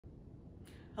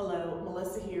Hello,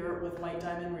 Melissa here with White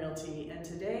Diamond Realty, and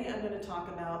today I'm going to talk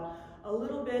about a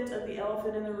little bit of the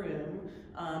elephant in the room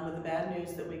with the bad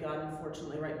news that we got,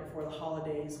 unfortunately, right before the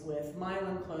holidays with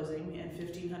Mylan closing and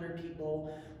 1,500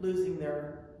 people losing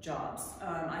their jobs.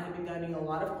 I have been getting a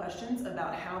lot of questions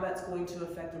about how that's going to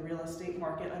affect the real estate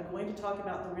market. I'm going to talk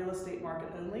about the real estate market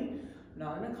only. I'm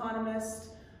not an economist,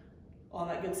 all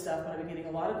that good stuff, but I've been getting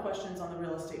a lot of questions on the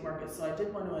real estate market, so I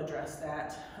did want to address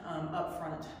that up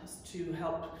front to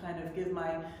help kind of give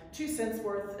my 2 cents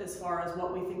worth as far as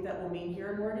what we think that will mean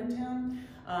here in Morgantown.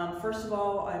 First of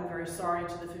all, I'm very sorry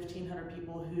to the 1,500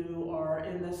 people who are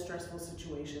in this stressful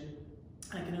situation.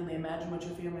 I can only imagine what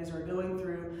your families are going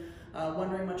through,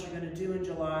 wondering what you're going to do in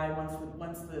July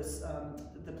once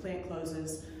the plant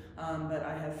closes. But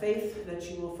I have faith that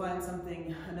you will find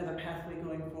another pathway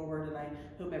going forward, and I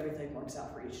hope everything works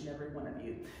out for each and every one of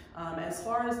you. As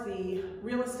far as the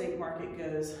real estate market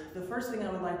goes, the first thing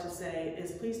I would like to say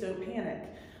is please don't panic.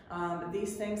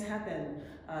 These things happen.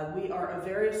 We are a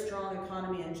very strong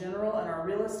economy in general, and our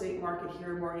real estate market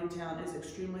here in Morgantown is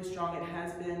extremely strong. It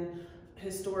has been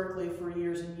historically for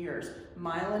years and years.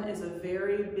 Mylan is a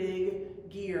very big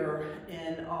gear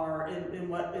in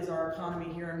what is our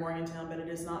economy here in Morgantown, but it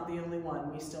is not the only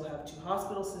one. We still have 2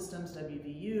 hospital systems,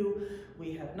 WVU,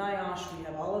 we have NIOSH, we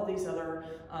have all of these other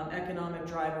economic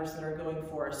drivers that are going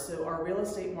for us. So our real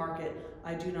estate market,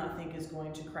 I do not think is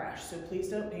going to crash. So please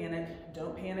don't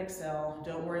panic sell,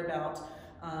 don't worry about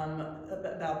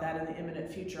that in the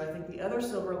imminent future. I think the other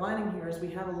silver lining here is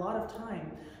we have a lot of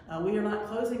time. We are not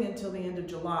closing until the end of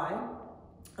July.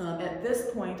 At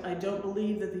this point, I don't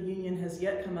believe that the union has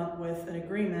yet come up with an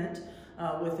agreement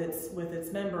with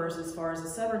its members as far as a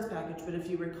severance package. But if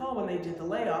you recall, when they did the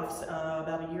layoffs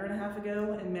about a year and a half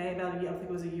ago in May, I think it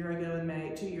was a year ago in May,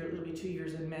 it'll be 2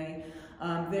 years in May,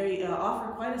 they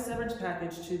offered quite a severance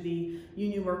package to the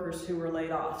union workers who were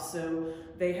laid off. So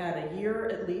they had a year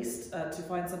at least to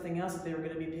find something else. If they were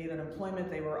going to be paid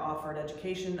unemployment, they were offered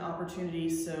education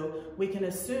opportunities. So we can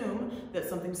assume that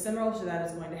something similar to that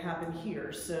is going to happen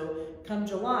here. So come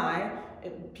July,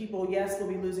 people, yes, will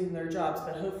be losing their jobs,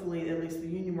 but hopefully at least the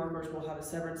union workers will have a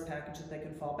severance package that they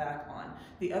can fall back on.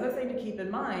 The other thing to keep in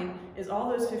mind is all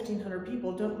those 1,500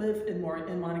 people don't live in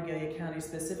Montague County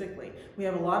specifically. We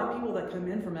have a lot of people that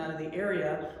come in from out of the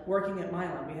area working at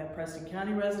Mylan. We have Preston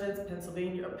County residents,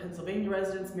 Pennsylvania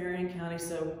residents, Marion County,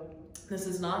 so this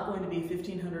is not going to be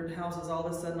 1,500 houses all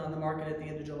of a sudden on the market at the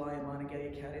end of July in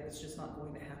Montague County. That's just not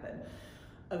going to happen.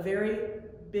 A very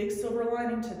big silver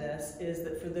lining to this is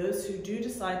that for those who do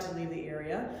decide to leave the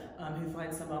area, who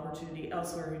find some opportunity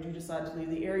elsewhere, who do decide to leave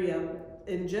the area,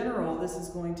 in general, this is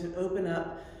going to open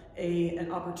up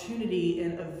an opportunity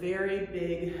in a very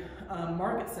big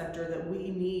market sector that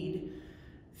we need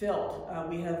filled.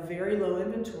 We have very low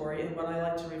inventory in what I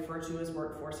like to refer to as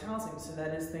workforce housing. So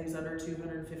that is things under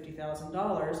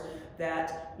 $250,000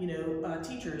 that,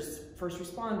 teachers, first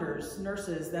responders,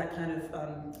 nurses, that kind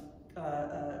of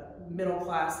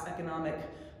middle-class economic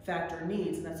factor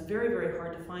needs, and that's very, very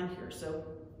hard to find here. So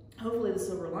hopefully the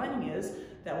silver lining is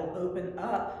that will open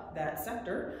up that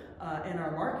sector in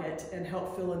our market and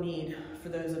help fill a need for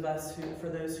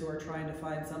those who are trying to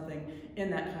find something in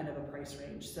that kind of a price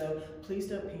range. So please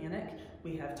don't panic.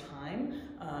 We have time.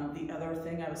 The other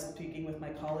thing, I was speaking with my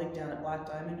colleague down at Black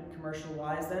Diamond,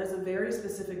 commercial-wise, that is a very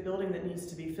specific building that needs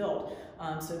to be filled.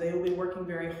 So they will be working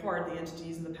very hard, the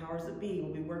entities and the powers that be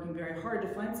will be working very hard to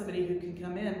find somebody who can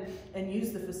come in and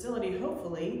use the facility,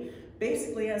 hopefully,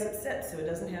 basically as it sits, so it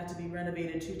doesn't have to be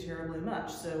renovated too terribly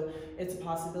much. So it's a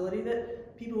possibility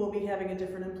that people will be having a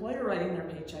different employer writing their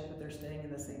paycheck, but they're staying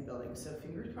in the same building. So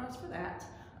fingers crossed for that.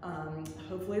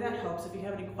 Hopefully that helps. If you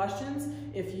have any questions,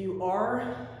 if you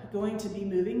are going to be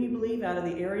moving, you believe, out of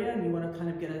the area and you want to kind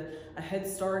of get a head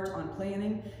start on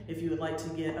planning, if you would like to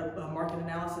get a market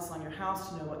analysis on your house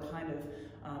to know what kind of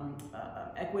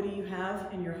equity you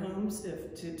have in your homes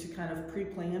to kind of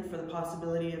pre-plan for the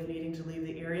possibility of needing to leave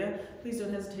the area, please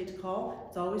don't hesitate to call.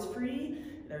 It's always free.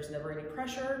 There's never any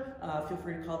pressure. Feel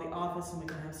free to call the office and we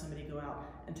can have somebody go out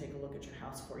and take a look at your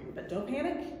house for you. But don't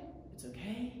panic. It's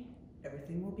okay.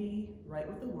 Everything will be right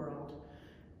with the world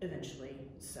eventually.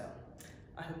 So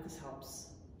I hope this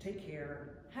helps. Take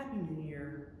care. Happy New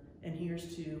Year. And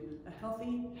here's to a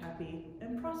healthy, happy,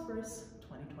 and prosperous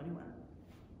 2021.